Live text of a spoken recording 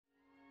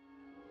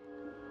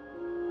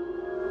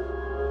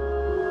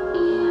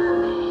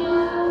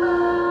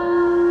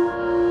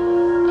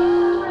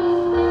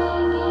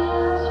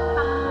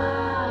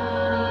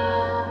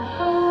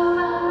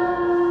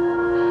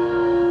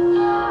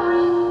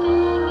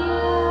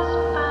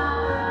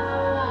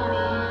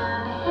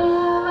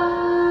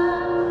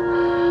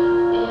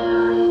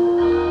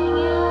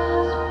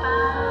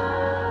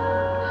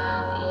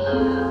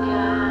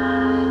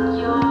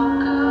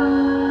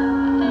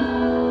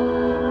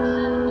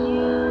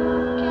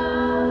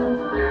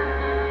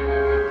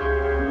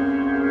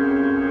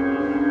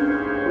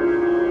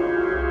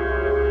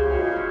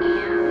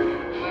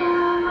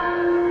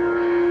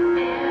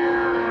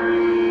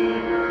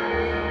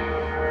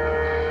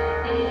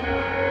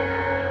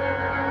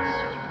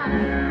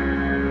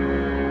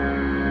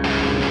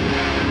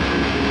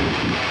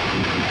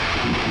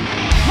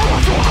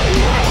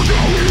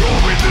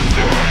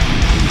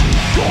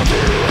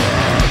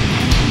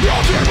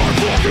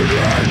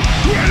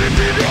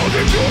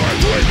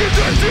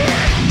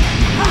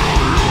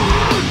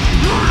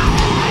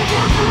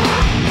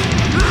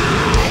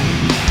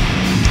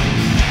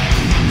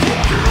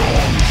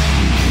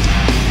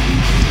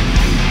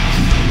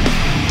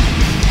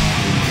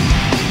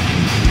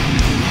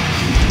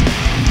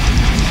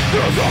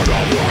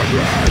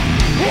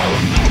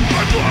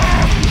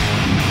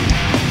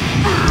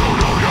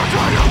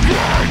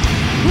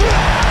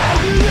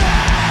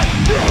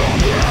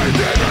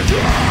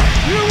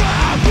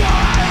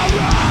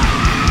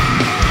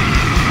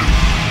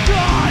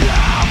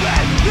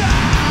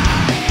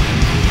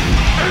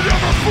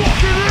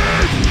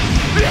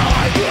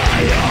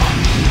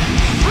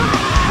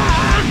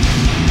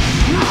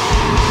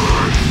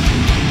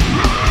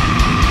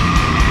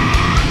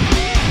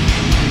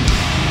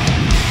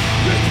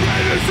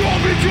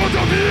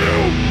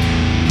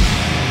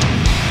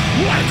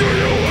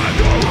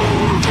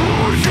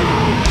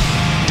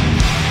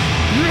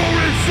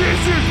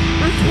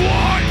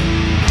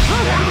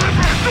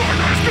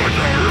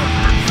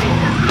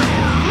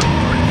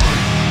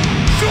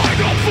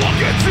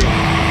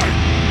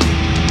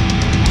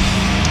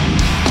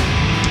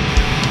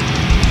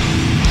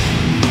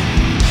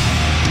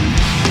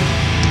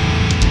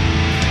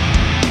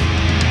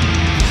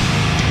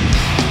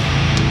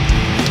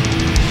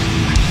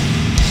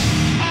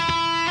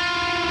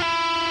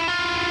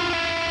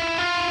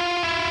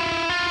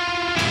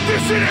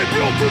This shit ain't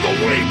built for the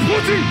weak,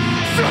 pussy!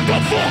 Shut the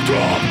fuck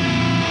up!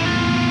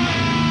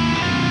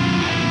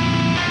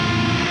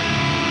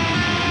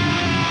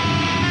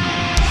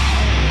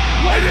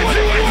 Why did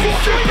you ain't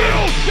fucking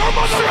build? Your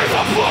mother is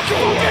a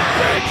fucking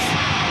bitch!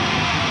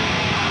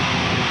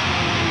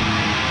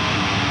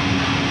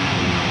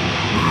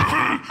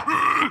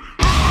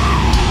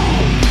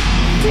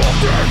 Fuck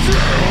that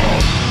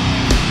shit!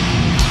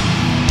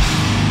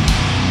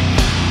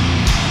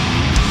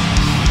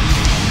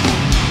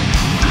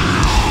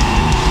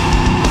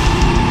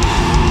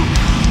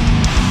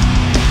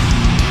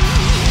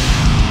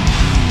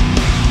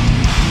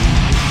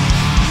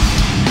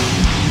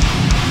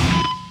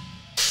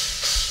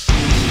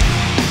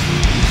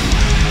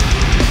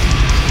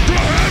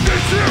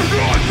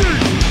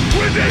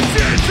 When they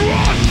say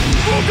drop,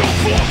 move the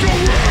fuck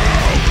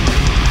around!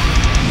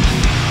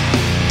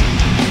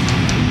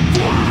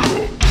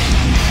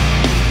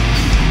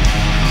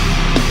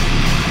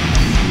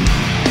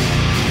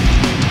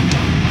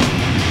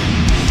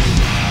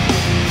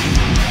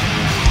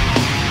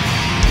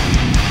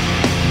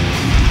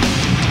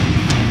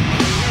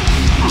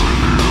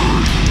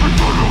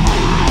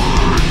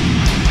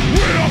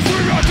 When I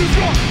swing out this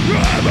gun,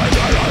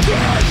 everything I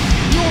did,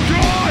 your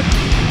God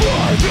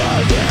was the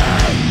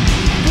end!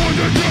 For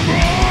the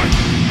demise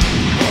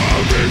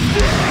of his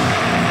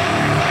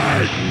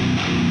friend!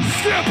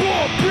 Step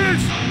up,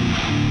 bitch!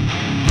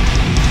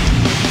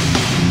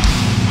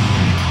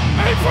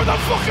 Aim for the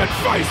fucking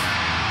face!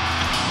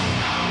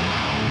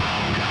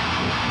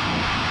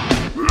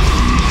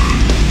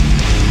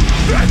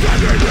 This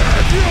is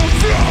you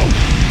so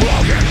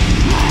fucking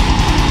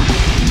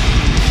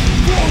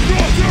fuck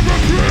us and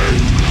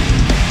repeat!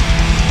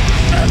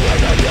 Every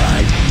day,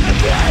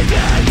 every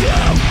day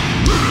too!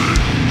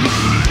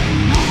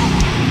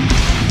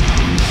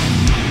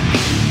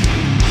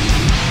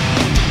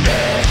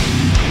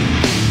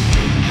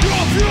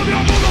 Y'all feel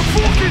that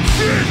motherfucking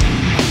shit!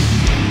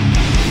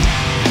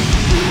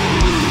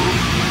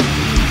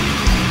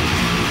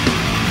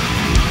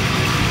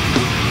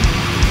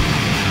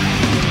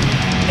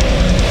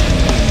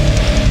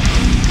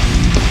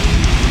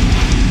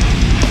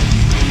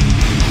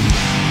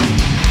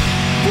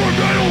 For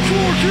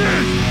metalcore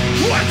kids,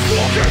 let's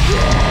fucking go!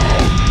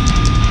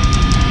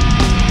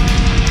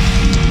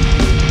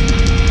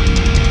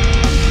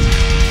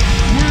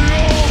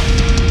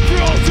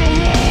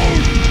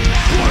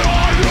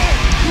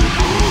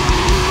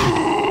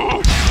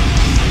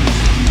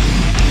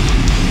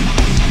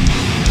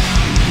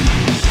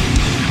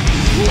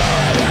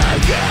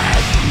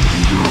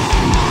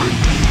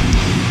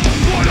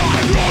 But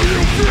I know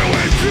you feel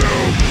it too!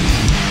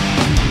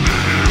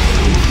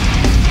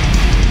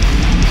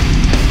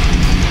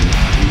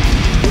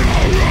 Here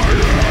I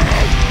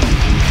am!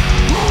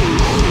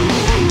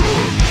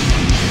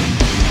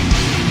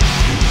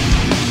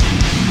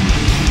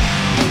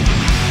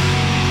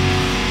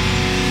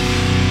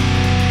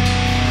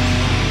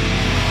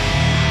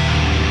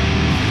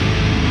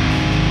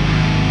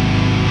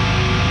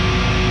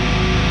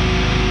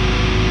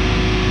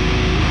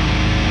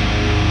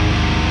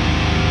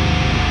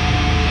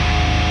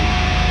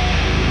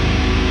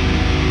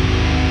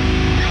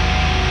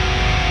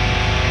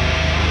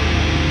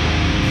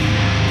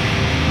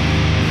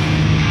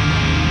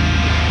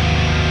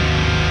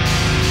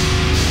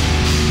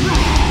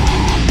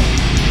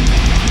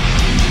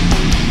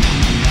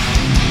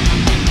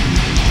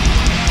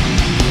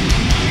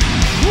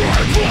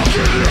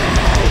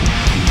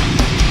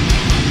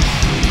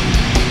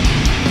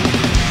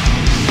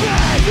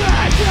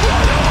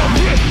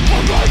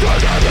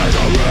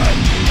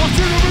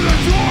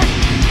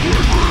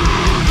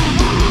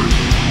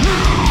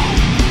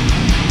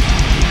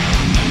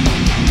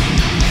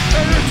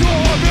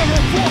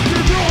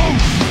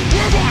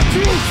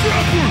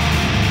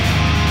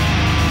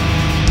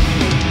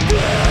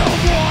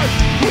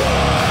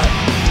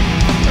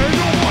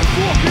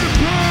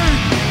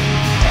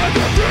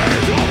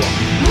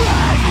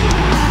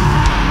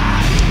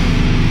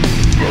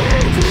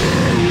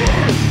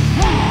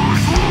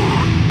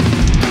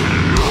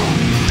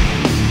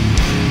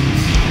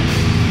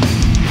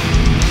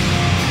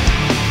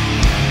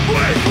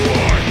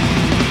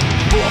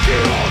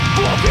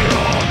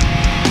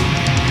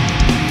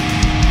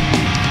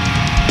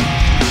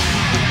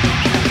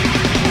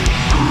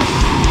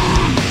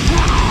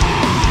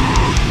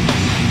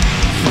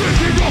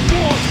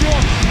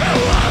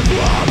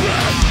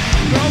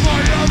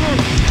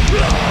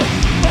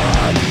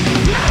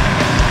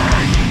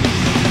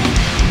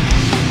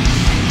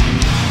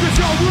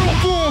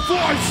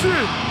 fine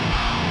shit.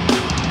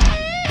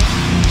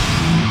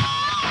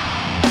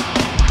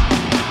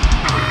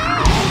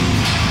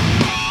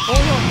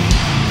 Hold on.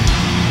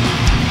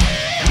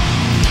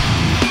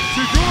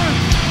 She good?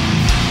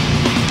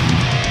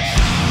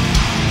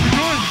 She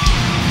good?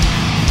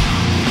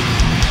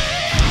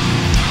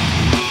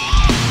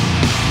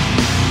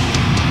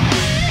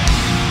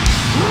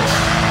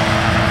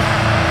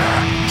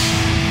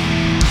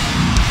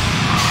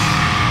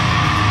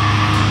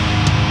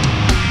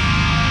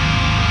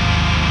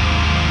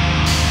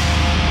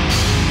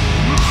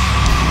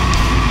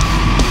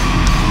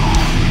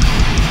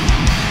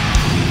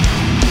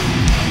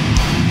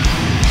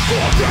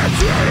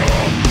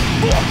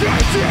 Fuck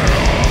that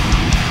channel!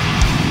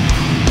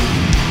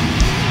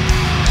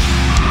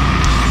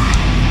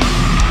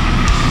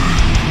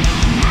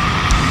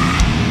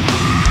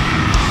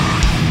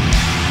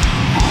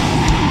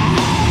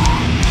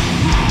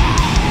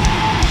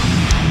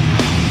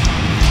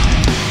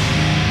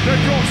 That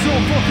girl's so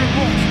fucking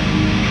much.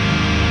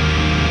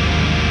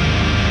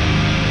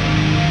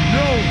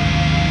 Yo,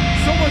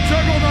 someone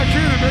check on that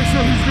kid and make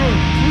sure he's good,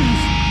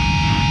 please.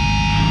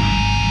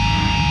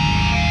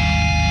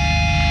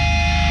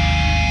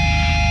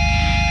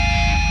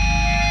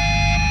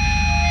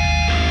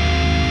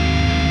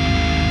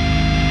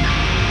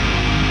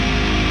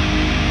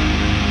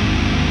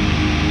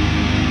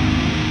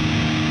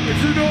 If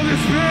you know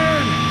this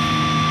band,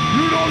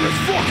 you know this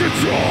fucking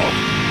song.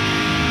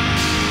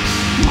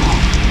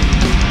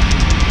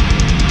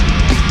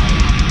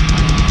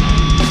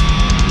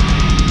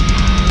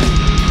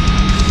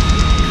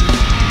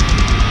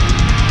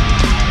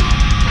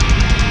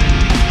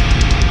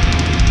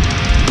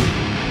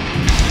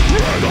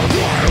 We're the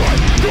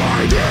violent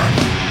grinder.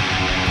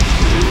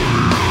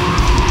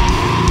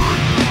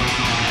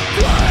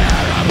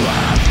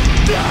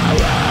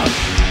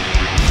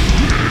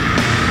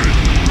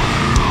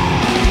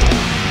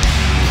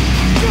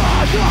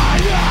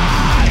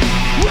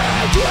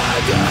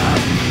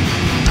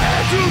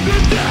 Into the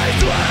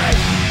daybreak.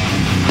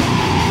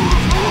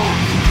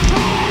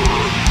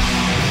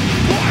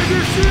 Find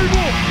this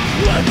evil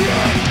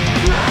within.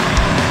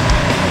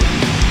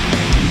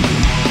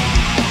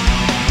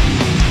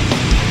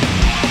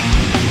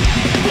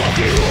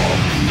 Fucking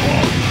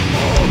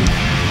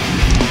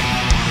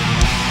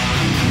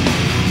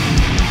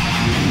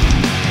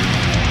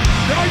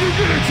now you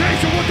get a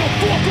taste of what the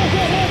fuck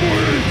Oklahoma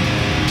is.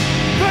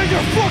 And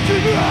you're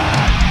fucking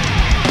mad.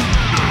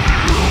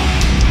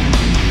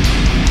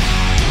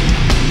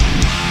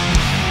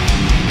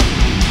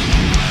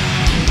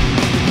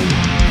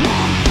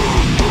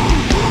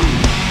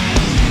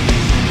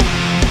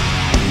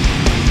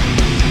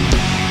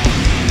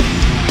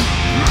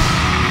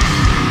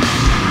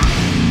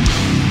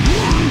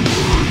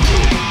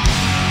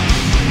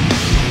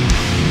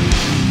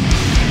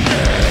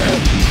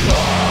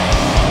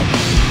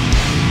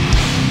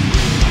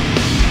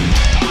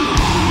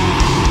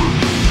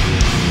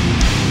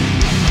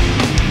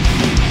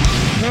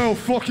 Hell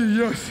fucking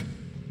yes.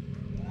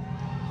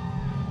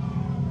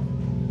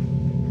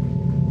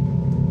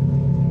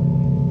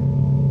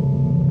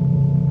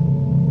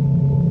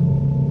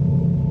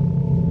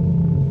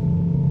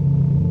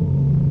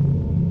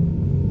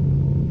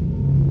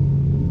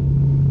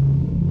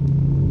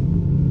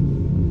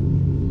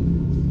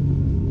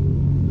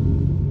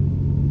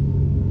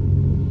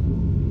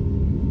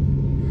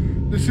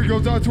 This shit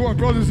goes out to our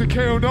brothers in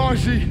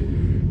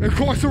Keonaji,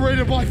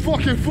 incarcerated by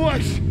fucking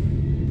flesh.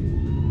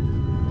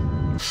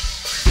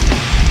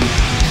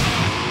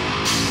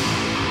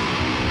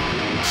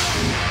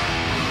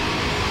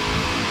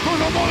 For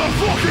the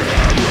motherfucking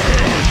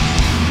Hammerhead,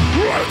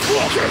 let's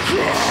fucking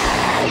go!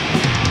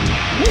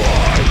 1,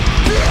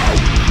 2,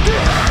 3!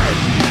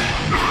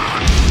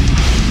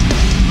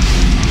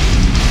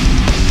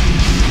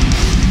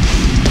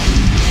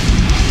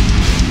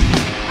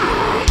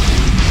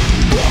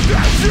 Fuck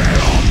that shit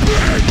up,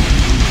 bitch!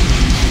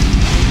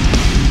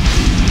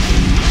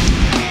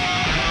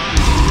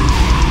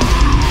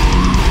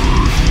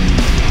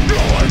 No,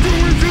 I'm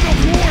doing to the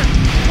point!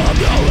 I'm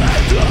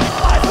going to!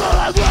 I feel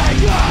like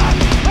waking up!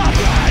 I'm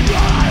going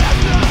to!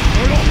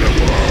 And I'm the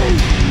world!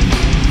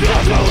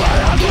 That's the way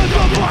I put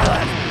the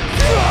violence!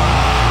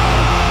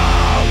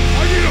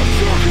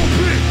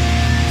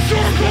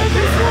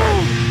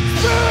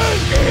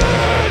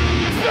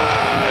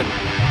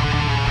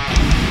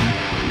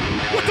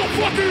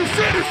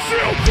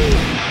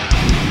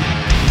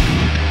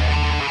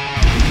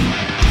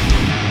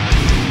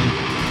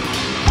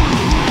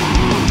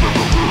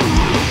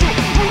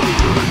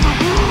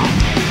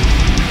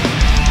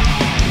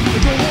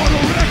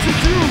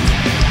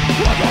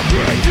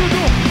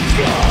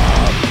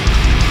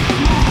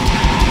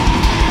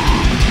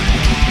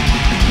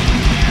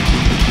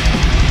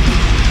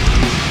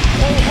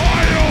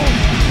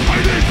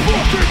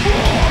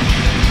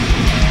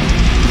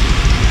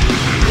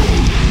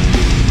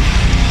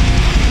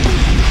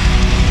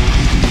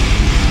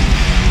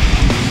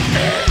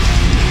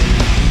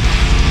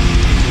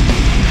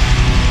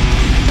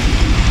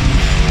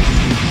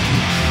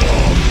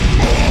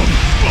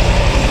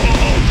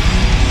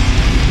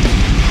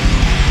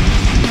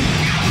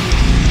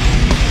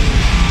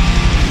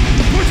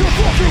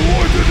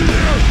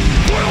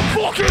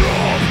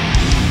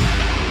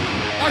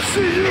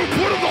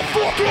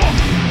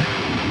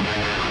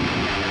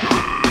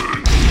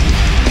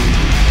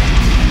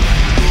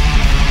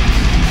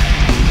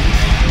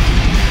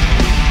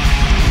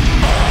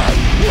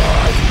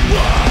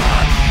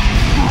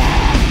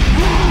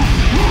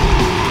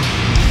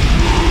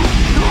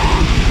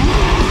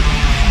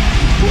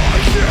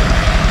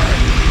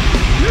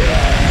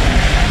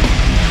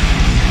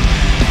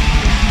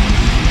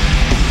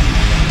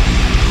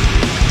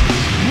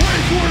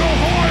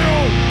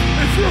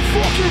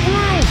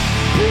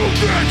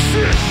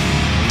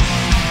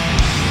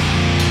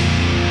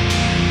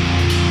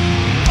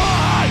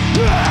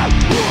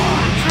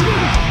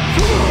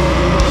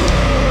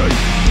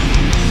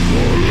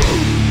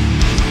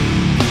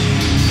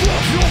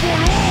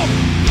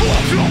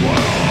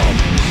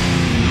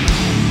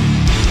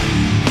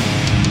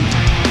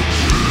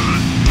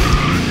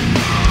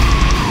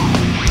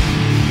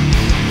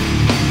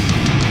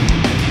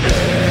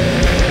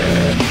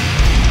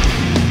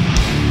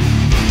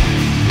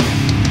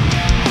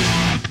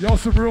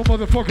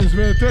 motherfuckers,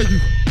 man. Thank you.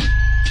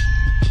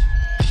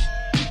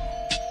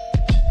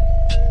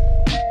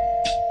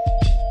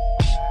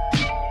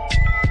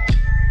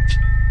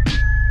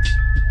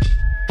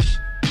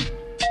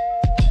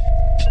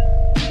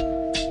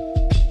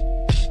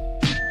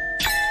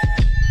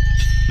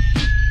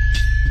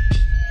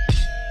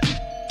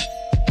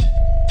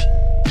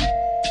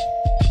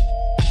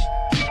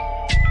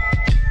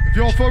 If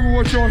y'all fuck with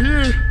what y'all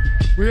hear,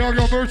 we all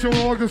got merch on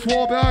along this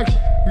wall back.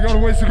 We got a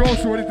ways to go,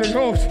 so anything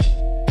helps.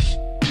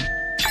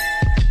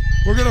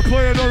 We're gonna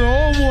play another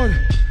old one,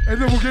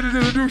 and then we'll get into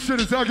the new shit.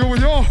 Is that good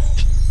with y'all?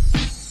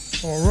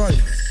 All right.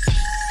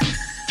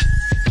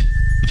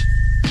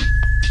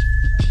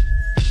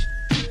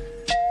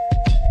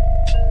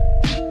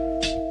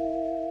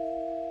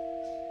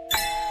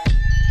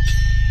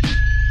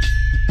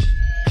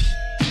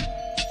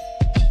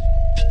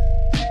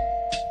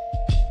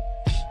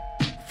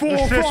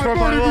 This is for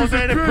my little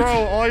native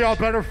bro. All y'all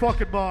better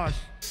fucking mosh.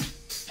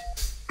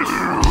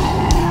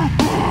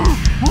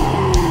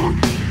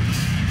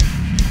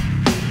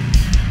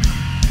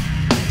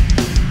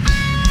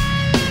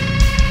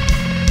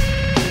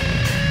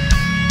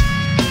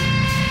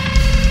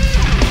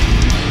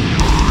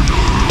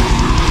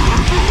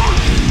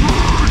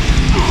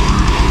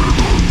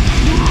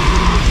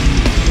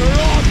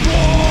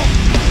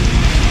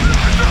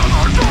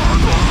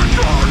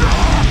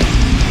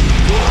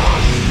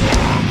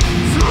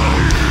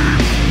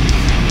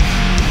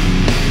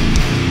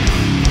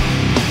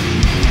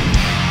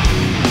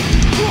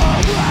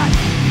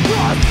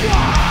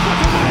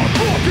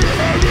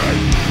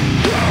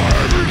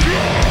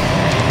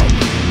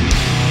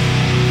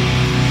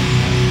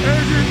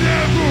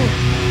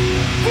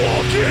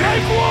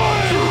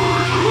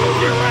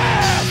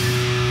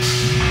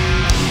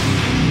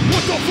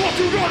 What the fuck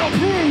you gotta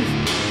prove?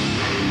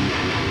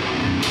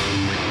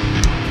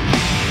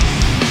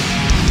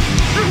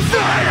 You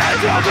say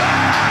it's a me!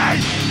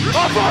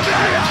 I'm a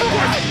man!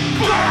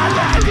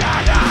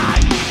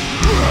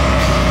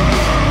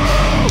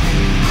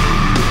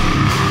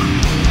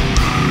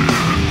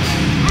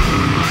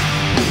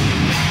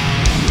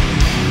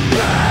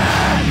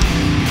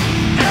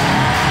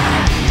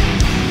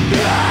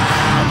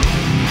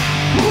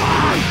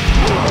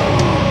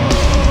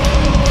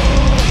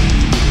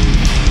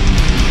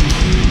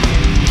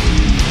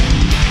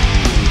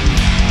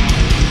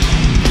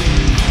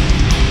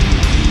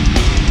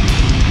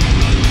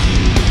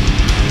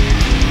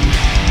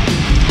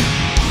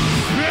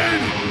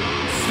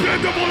 Spin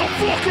the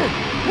motherfucker!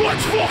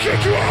 Let's fucking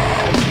go!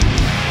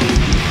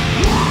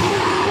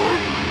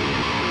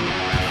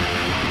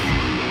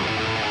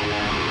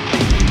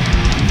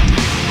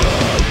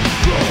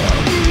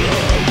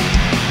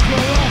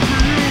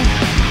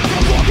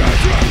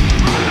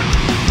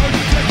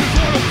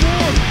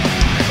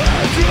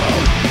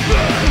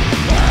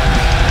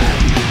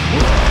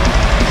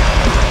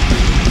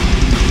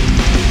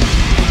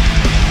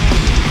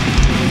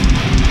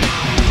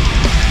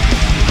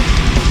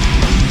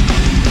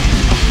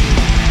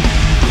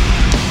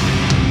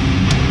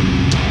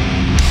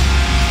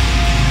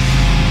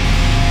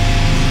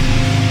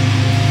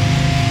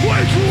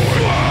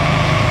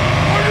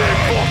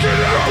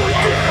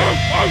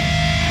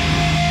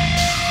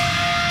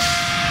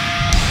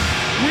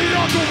 We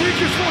are the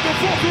weakest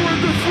motherfucker in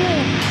this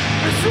room,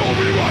 and so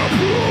we wanna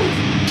prove.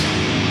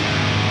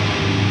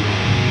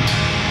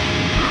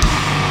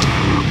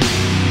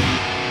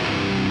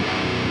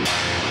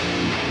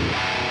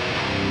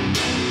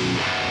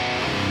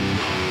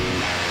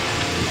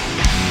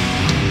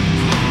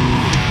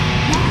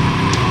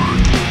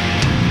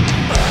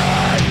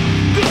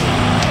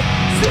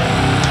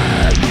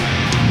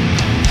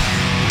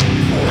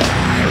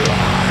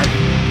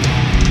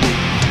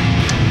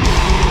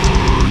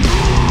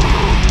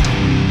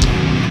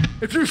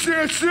 If you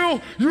stand still,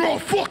 you're all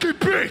fucking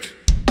bitch!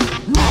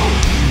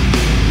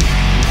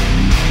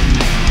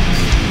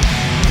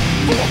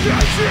 Fuck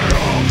that shit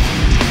up!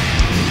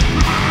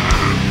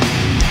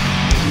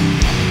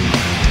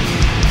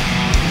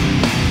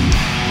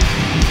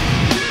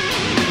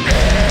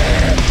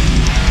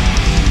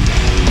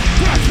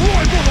 That's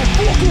right,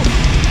 motherfucker!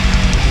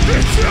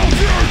 It's hell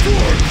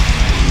territory!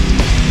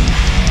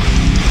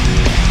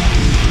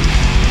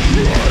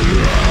 Right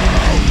now!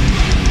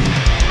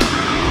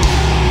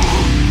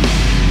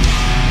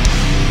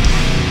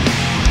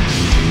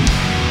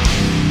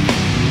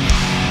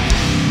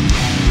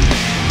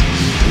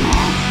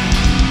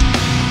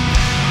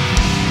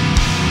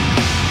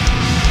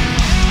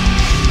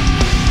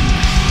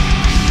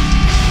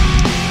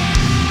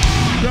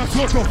 That's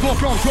what the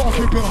fuck I'm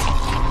talking about.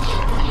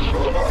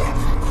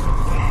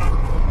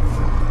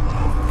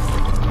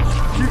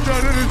 Keep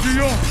that energy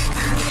up.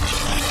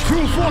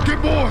 Too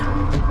fucking more.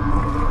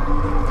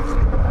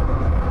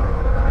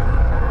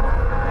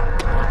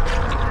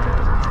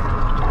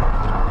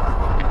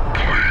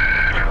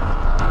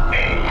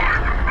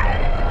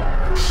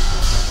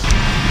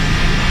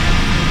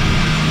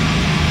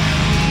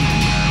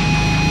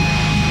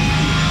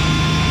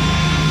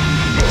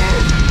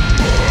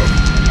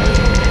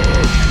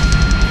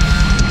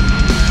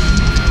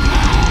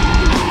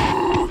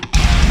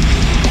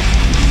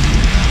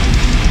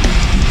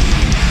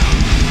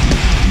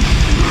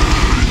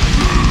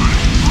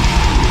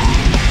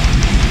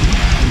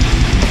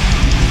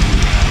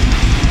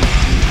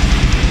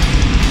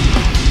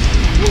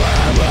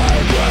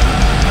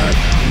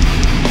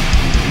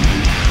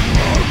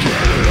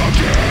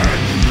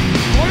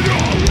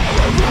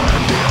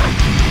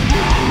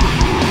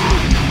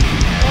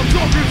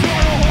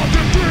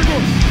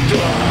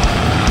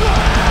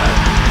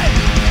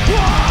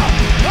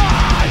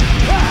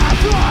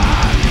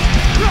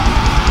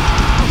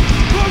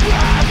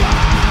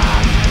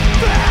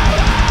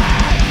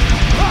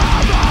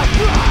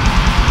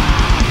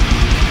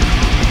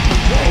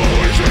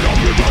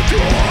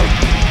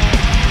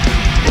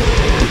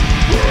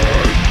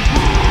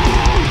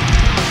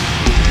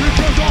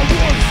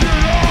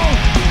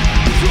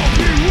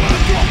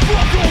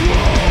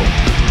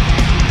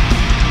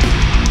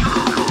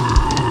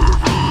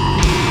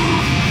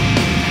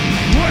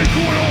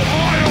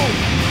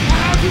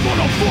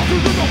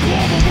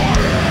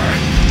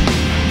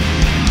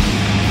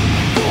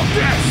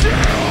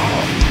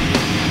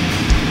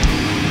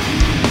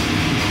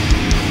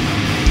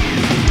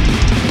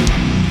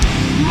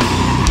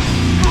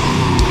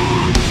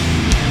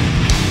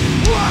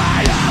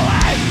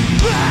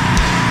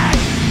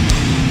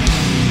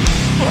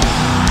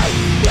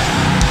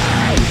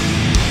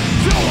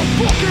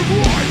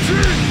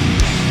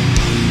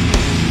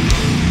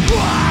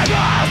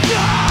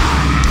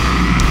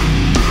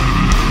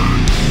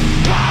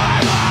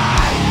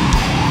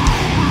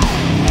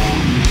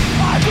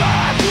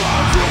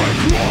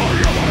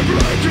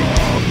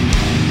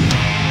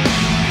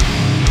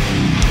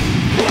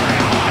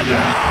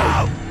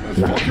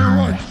 That's fucking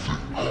right.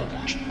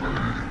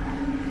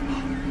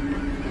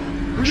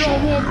 We got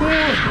one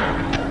more.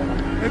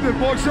 And then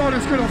Buckshot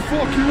is gonna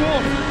fuck you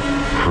up.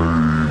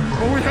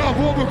 But we have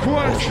one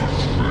request.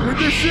 When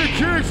this shit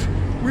kicks,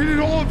 we need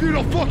all of you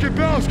to fucking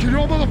bounce. Can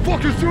y'all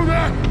motherfuckers do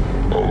that?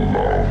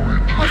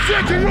 I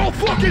said, can y'all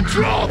fucking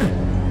jump?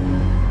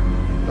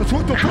 That's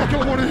what the fuck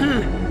I wanna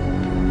hear.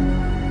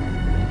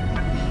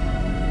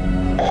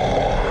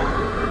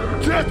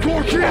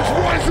 Deathcore kids,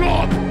 rise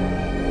up!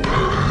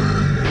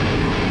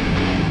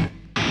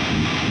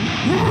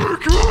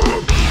 Wake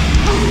up!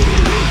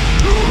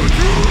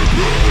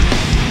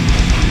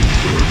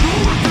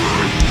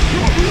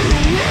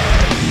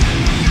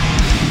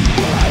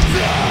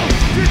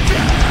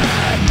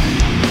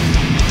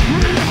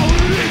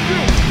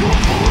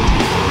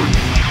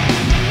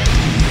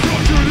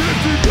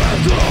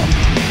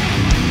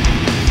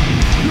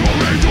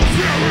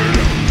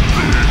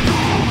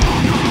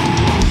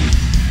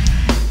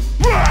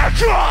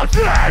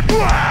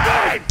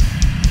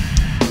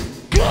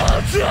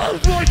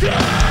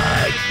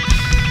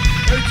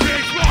 It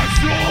takes my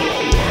soul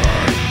away.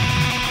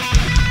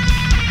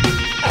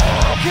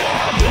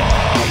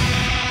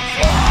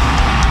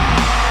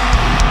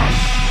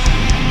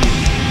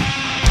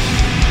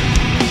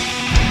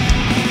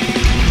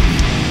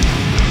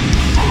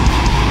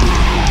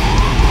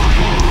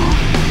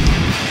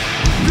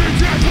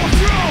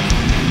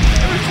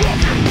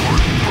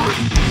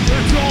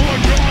 It's all a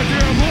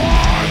goddamn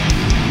lie.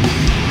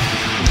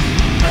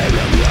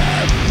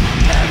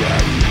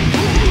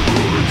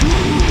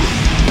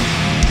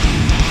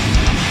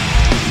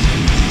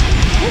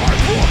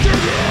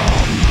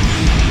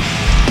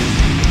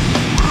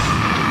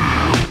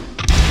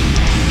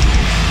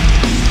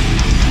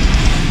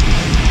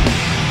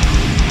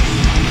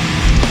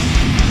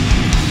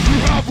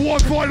 One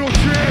final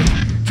chance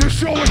to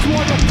show us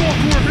why the fuck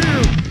we're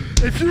here.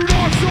 If you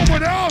knock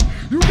someone out,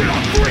 you get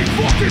a free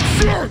fucking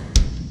shirt.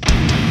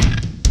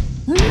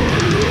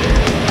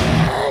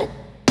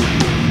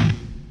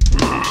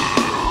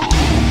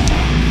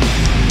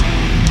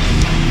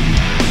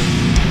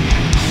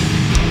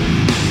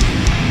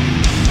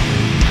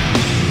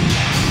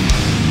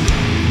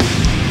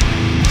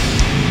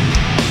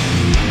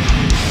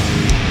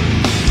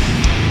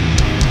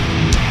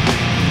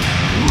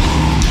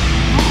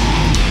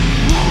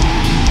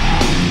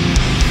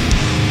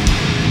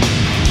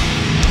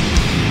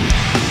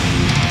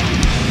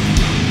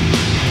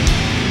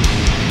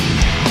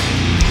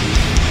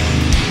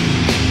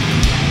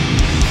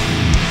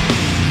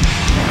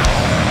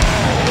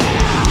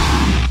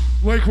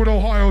 Lakewood,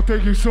 Ohio,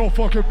 thank you so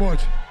fucking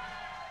much.